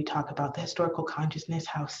how can we talk about the historical consciousness,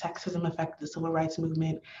 how sexism affected the civil rights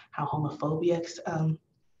movement, how homophobia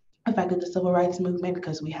affected the civil rights movement?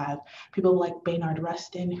 Because we have people like Baynard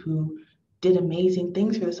Rustin who did amazing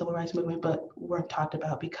things for the civil rights movement, but weren't talked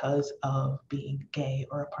about because of being gay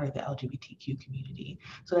or a part of the LGBTQ community.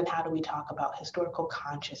 So then how do we talk about historical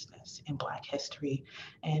consciousness in Black history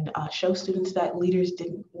and show students that leaders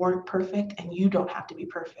weren't perfect, and you don't have to be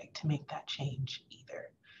perfect to make that change either.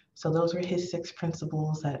 So those were his 6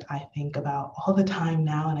 principles that I think about all the time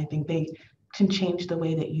now, and I think they can change the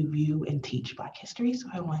way that you view and teach Black history. So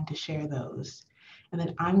I wanted to share those. And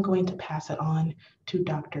then I'm going to pass it on to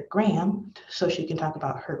Dr. Graham so she can talk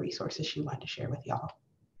about her resources she wanted to share with y'all.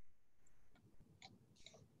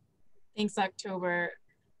 Thanks, October.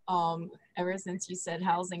 Ever since you said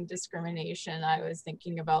housing discrimination, I was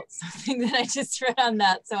thinking about something that I just read on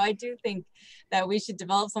that. So I do think that we should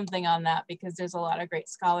develop something on that because there's a lot of great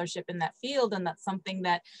scholarship in that field, and that's something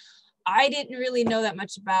that I didn't really know that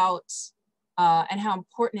much about. And how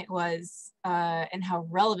important it was and how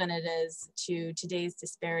relevant it is to today's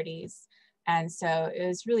disparities. And so it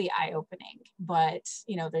was really eye-opening, but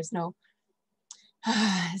you know, there's no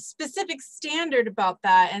specific standard about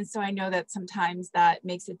that. And so I know that sometimes that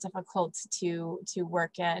makes it difficult to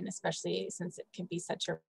work in, especially since it can be such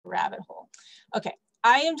a rabbit hole. Okay,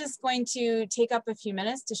 I am just going to take up a few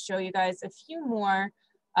minutes to show you guys a few more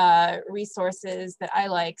resources that I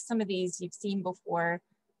like. Some of these you've seen before,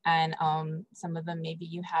 and some of them maybe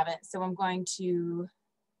you haven't. So I'm going to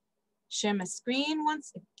share my screen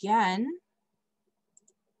once again.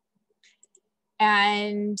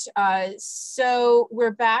 And so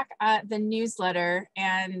we're back at the newsletter,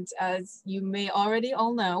 and as you may already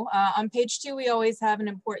all know, on page 2 we always have an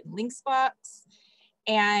important links box.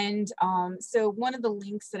 And so one of the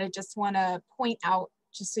links that I just want to point out,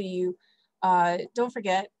 just so you don't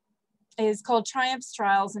forget, is called Triumphs,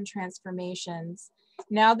 Trials, and Transformations.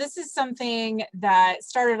 Now, this is something that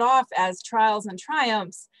started off as Trials and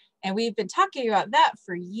Triumphs, and we've been talking about that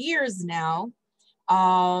for years now,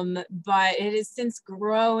 but it has since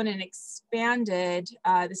grown and expanded.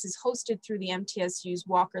 This is hosted through the MTSU's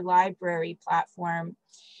Walker Library platform,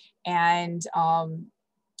 and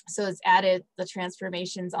so it's added the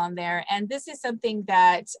transformations on there. And this is something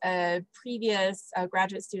that a previous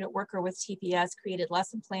graduate student worker with TPS created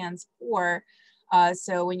lesson plans for.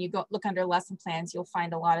 So when you go look under lesson plans, you'll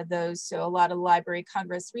find a lot of those. So a lot of Library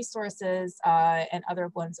Congress resources and other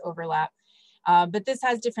ones overlap. But this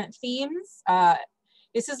has different themes.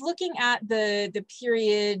 This is looking at the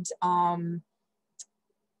period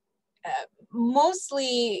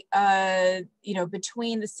mostly, you know,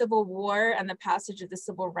 between the Civil War and the passage of the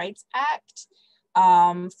Civil Rights Act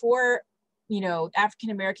for, you know,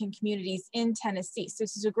 African-American communities in Tennessee. So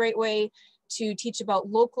this is a great way to teach about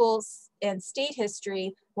local and state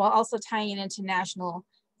history while also tying it into national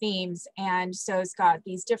themes. And so it's got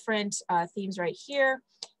these different themes right here.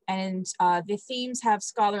 And the themes have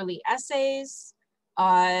scholarly essays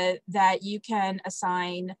that you can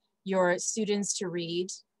assign your students to read.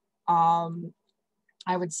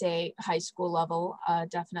 I would say high school level,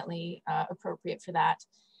 definitely appropriate for that.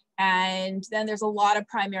 And then there's a lot of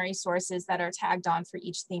primary sources that are tagged on for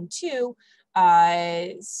each theme too.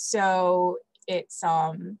 So it's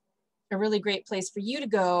a really great place for you to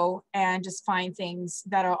go and just find things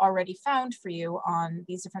that are already found for you on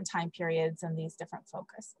these different time periods and these different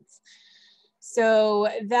focuses. So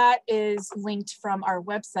that is linked from our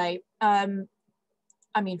website.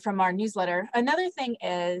 From our newsletter. Another thing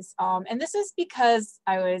is, and this is because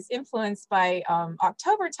I was influenced by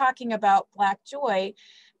October talking about Black joy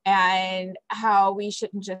and how we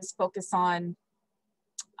shouldn't just focus on,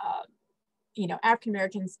 you know, African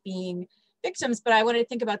Americans being victims, but I wanted to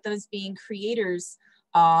think about them as being creators.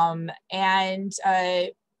 So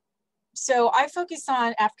I focus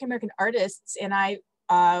on African American artists, and I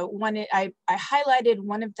highlighted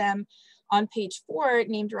one of them on page 4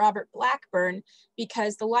 named Robert Blackburn,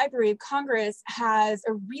 because the Library of Congress has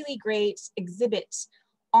a really great exhibit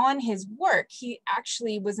on his work. He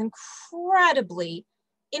actually was incredibly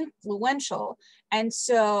influential. And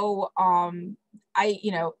so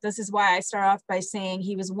this is why I start off by saying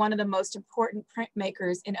he was one of the most important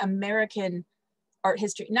printmakers in American art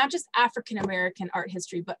history, not just African-American art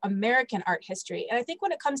history, but American art history. And I think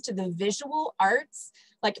when it comes to the visual arts,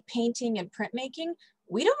 like painting and printmaking,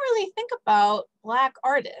 we don't really think about Black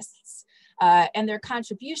artists and their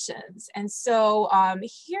contributions. And so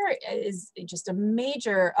here is just a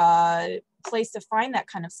major place to find that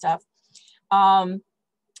kind of stuff.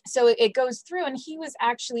 So it goes through, and he was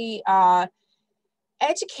actually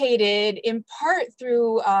educated in part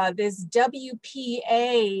through this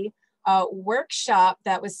WPA workshop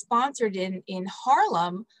that was sponsored in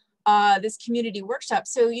Harlem, this community workshop.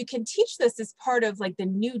 So you can teach this as part of like the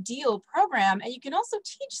New Deal program, and you can also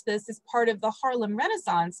teach this as part of the Harlem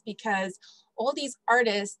Renaissance, because all these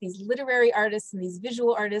artists, these literary artists and these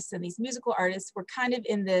visual artists and these musical artists were kind of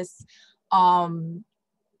in this,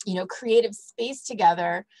 creative space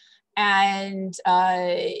together. And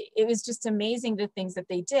it was just amazing the things that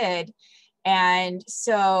they did. And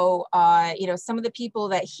so, some of the people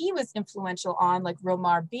that he was influential on, like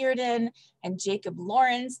Romar Bearden and Jacob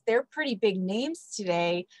Lawrence, they're pretty big names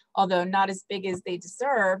today, although not as big as they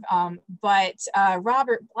deserve. But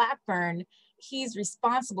Robert Blackburn, he's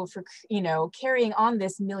responsible for, carrying on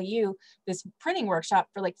this milieu, this printing workshop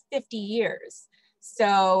for like 50 years.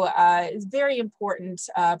 So it's a very important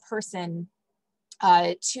person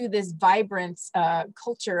to this vibrant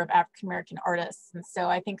culture of African-American artists. And so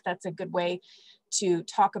I think that's a good way to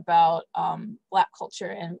talk about Black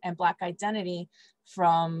culture and Black identity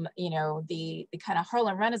from, the kind of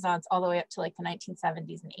Harlem Renaissance all the way up to like the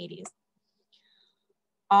 1970s and 80s.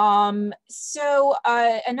 So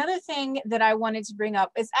another thing that I wanted to bring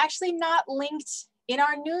up is actually not linked in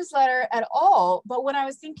our newsletter at all, but when I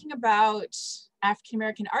was thinking about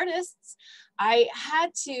African-American artists, I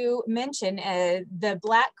had to mention the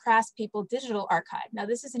Black Craftspeople Digital Archive. Now,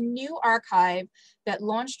 this is a new archive that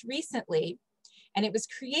launched recently, and it was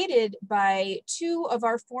created by two of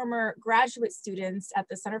our former graduate students at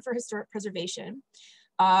the Center for Historic Preservation,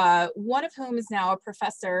 one of whom is now a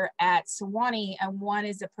professor at Sewanee, and one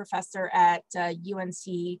is a professor at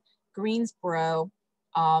UNC Greensboro,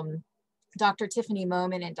 Dr. Tiffany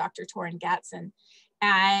Moman and Dr. Torin Gatson.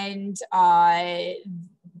 And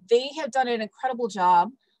they have done an incredible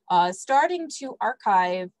job starting to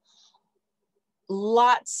archive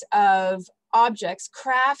lots of objects,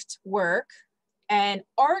 craft work and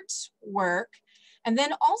art work, and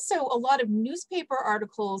then also a lot of newspaper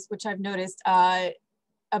articles, which I've noticed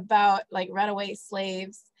about like runaway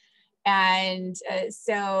slaves. And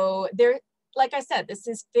so they're, like I said, this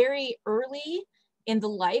is very early in the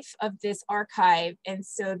life of this archive. And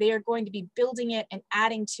so they are going to be building it and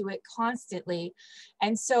adding to it constantly.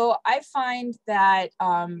 And so I find that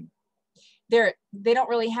they don't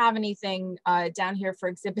really have anything down here for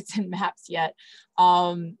exhibits and maps yet.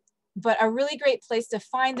 But a really great place to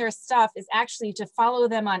find their stuff is actually to follow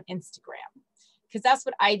them on Instagram, because that's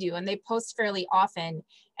what I do, and they post fairly often.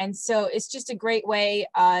 And so it's just a great way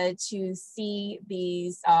to see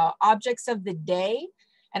these objects of the day.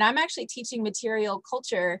 And I'm actually teaching material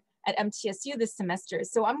culture at MTSU this semester.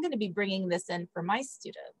 So I'm going to be bringing this in for my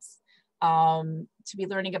students to be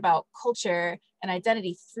learning about culture and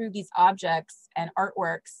identity through these objects and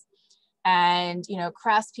artworks and,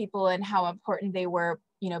 craftspeople and how important they were,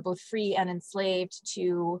 both free and enslaved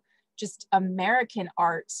to just American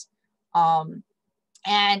art. And,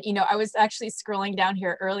 I was actually scrolling down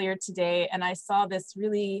here earlier today and I saw this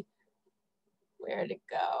really, where'd it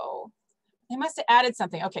go? They must have added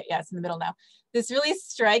something. Okay, yeah, it's in the middle now. This really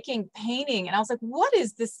striking painting. And I was like, what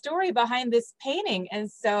is the story behind this painting?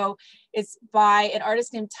 And so it's by an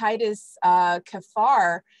artist named Titus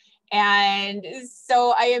Kafar. And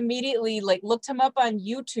so I immediately looked him up on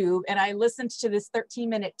YouTube and I listened to this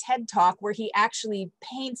 13-minute TED Talk where he actually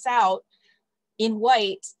paints out in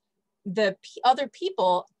white the other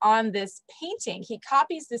people on this painting. He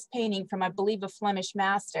copies this painting from, I believe, a Flemish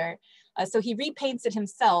master. So he repaints it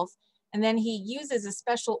himself. And then he uses a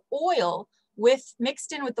special oil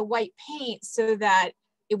mixed in with the white paint so that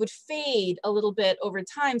it would fade a little bit over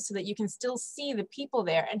time so that you can still see the people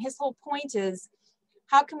there. And his whole point is,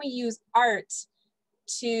 how can we use art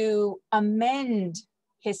to amend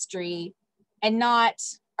history and not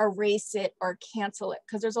erase it or cancel it?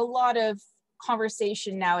 Because there's a lot of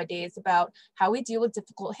conversation nowadays about how we deal with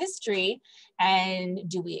difficult history, and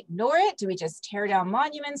do we ignore it? Do we just tear down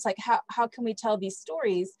monuments? Like how can we tell these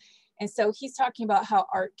stories? And so he's talking about how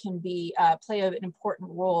art can be play an important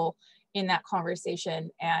role in that conversation.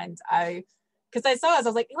 And because I saw this, I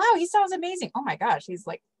was like, wow, he sounds amazing. Oh my gosh, he's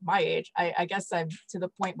like my age. I guess I'm to the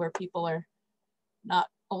point where people are not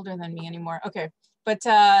older than me anymore. Okay, but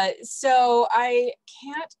so I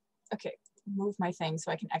can't, okay, move my thing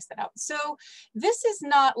so I can X that out. So this is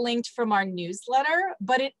not linked from our newsletter,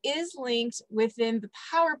 but it is linked within the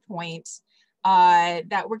PowerPoint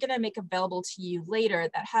that we're gonna make available to you later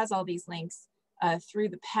that has all these links through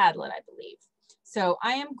the Padlet, I believe. So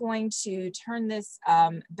I am going to turn this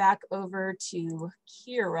back over to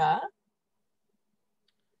Kira.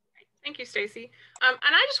 Thank you, Stacy. And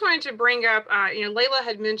I just wanted to bring up, Layla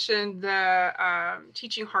had mentioned the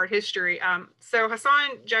teaching hard history. So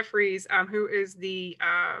Hassan Jeffries, who is the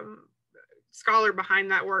scholar behind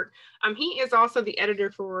that work, he is also the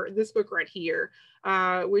editor for this book right here,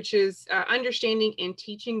 which is Understanding and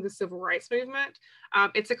Teaching the Civil Rights Movement.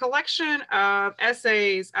 It's a collection of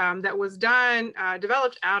essays that was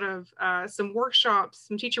developed out of some workshops,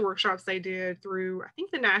 some teacher workshops they did through, I think,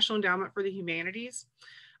 the National Endowment for the Humanities.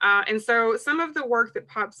 And so some of the work that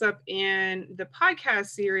pops up in the podcast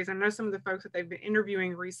series, I know some of the folks that they've been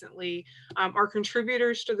interviewing recently are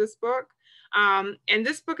contributors to this book. And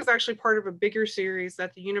this book is actually part of a bigger series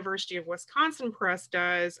that the University of Wisconsin Press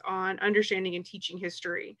does on understanding and teaching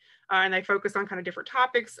history. And they focus on kind of different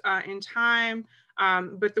topics in time.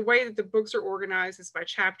 But the way that the books are organized is by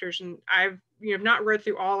chapters. And I've not read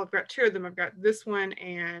through all. I've got two of them. I've got this one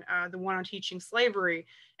and the one on teaching slavery.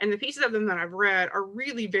 And the pieces of them that I've read are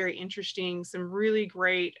really very interesting. Some really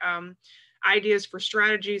great ideas for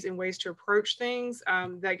strategies and ways to approach things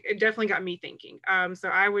that it definitely got me thinking. So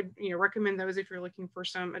I would recommend those if you're looking for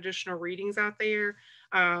some additional readings out there,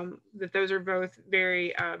 that those are both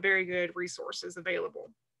very, very good resources available.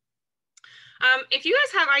 If you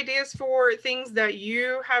guys have ideas for things that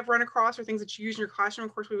you have run across or things that you use in your classroom,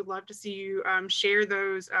 of course, we would love to see you share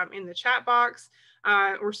those in the chat box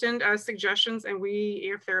or send us suggestions. And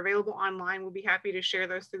if they're available online, we'll be happy to share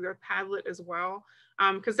those through the Padlet as well.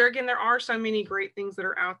 Because there are so many great things that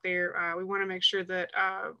are out there. We want to make sure that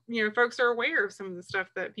folks are aware of some of the stuff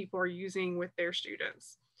that people are using with their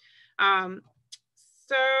students.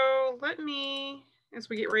 So let me, as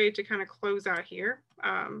we get ready to kind of close out here.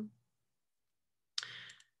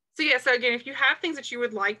 So again, if you have things that you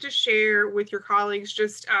would like to share with your colleagues,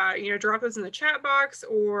 just drop those in the chat box,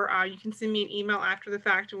 or you can send me an email after the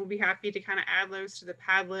fact, and we'll be happy to kind of add those to the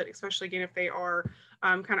Padlet, especially again if they are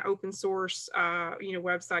kind of open source,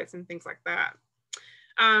 websites and things like that.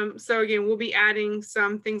 So again, we'll be adding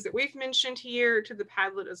some things that we've mentioned here to the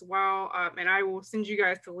Padlet as well, and I will send you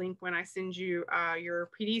guys the link when I send you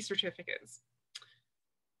your PD certificates.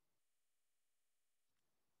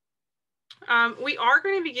 We are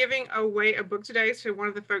going to be giving away a book today to one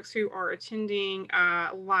of the folks who are attending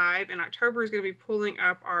live, and October is going to be pulling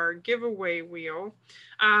up our giveaway wheel.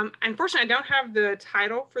 Unfortunately, I don't have the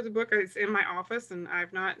title for the book. It's in my office, and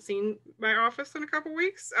I've not seen my office in a couple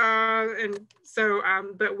weeks.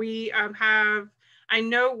 But we have, I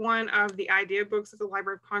know one of the idea books that the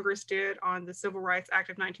Library of Congress did on the Civil Rights Act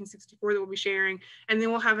of 1964 that we'll be sharing, and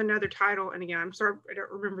then we'll have another title. And again, I'm sorry, I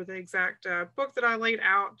don't remember the exact book that I laid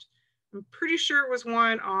out. I'm pretty sure it was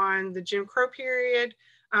one on the Jim Crow period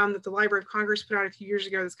that the Library of Congress put out a few years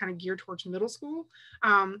ago that's kind of geared towards middle school.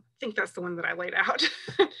 I think that's the one that I laid out.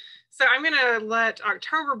 So I'm going to let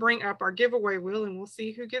October bring up our giveaway wheel, and we'll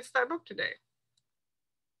see who gets that book today.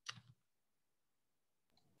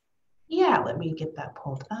 Yeah, let me get that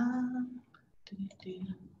pulled up.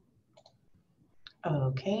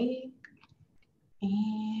 Okay.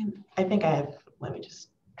 And I think I have, let me just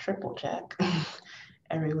triple check.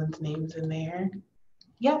 Everyone's name's in there.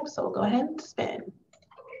 Yep, so we'll go ahead and spin.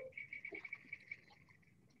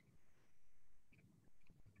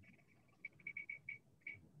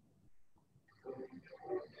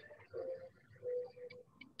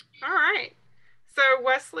 All right. So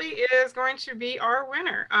Wesley is going to be our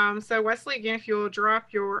winner. So Wesley, again, if you'll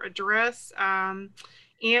drop your address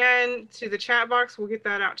into the chat box, we'll get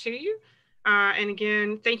that out to you. And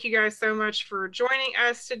again, thank you guys so much for joining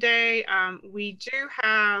us today. We do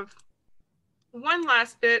have one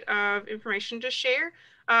last bit of information to share.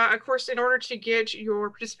 Of course, in order to get your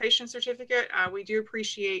participation certificate, we do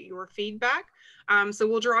appreciate your feedback. So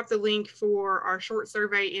we'll drop the link for our short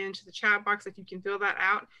survey into the chat box if you can fill that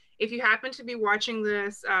out. If you happen to be watching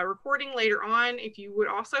this recording later on, if you would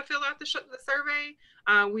also fill out the survey,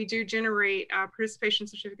 we do generate participation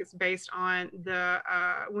certificates based on the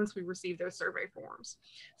once we receive those survey forms.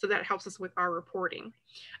 So that helps us with our reporting.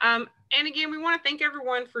 And again, we want to thank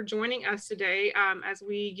everyone for joining us today as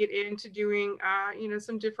we get into doing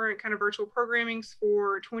some different kind of virtual programmings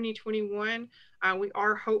for 2021. We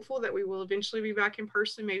are hopeful that we will eventually be back in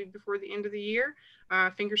person, maybe before the end of the year.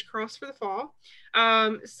 Fingers crossed for the fall.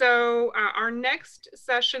 Our next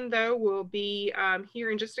session, though, will be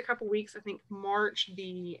here in just a couple weeks, I think March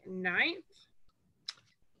the 9th,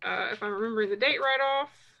 if I'm remembering the date right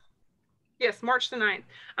off. Yes, March the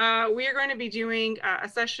 9th. We are going to be doing a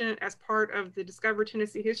session as part of the Discover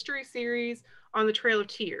Tennessee History series on the Trail of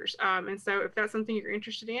Tears. And so if that's something you're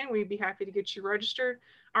interested in, we'd be happy to get you registered.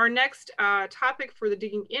 Our next topic for the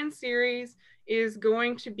Digging In series is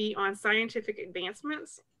going to be on scientific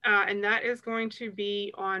advancements. And that is going to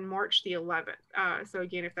be on March the 11th. So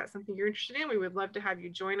again, if that's something you're interested in, we would love to have you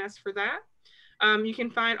join us for that. You can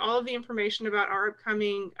find all of the information about our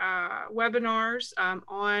upcoming webinars on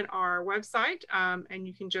our website, and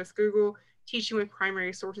you can just Google Teaching with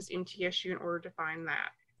Primary Sources MTSU in order to find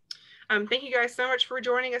that. Thank you guys so much for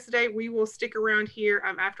joining us today. We will stick around here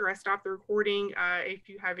after I stop the recording if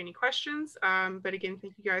you have any questions. But again,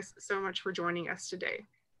 thank you guys so much for joining us today.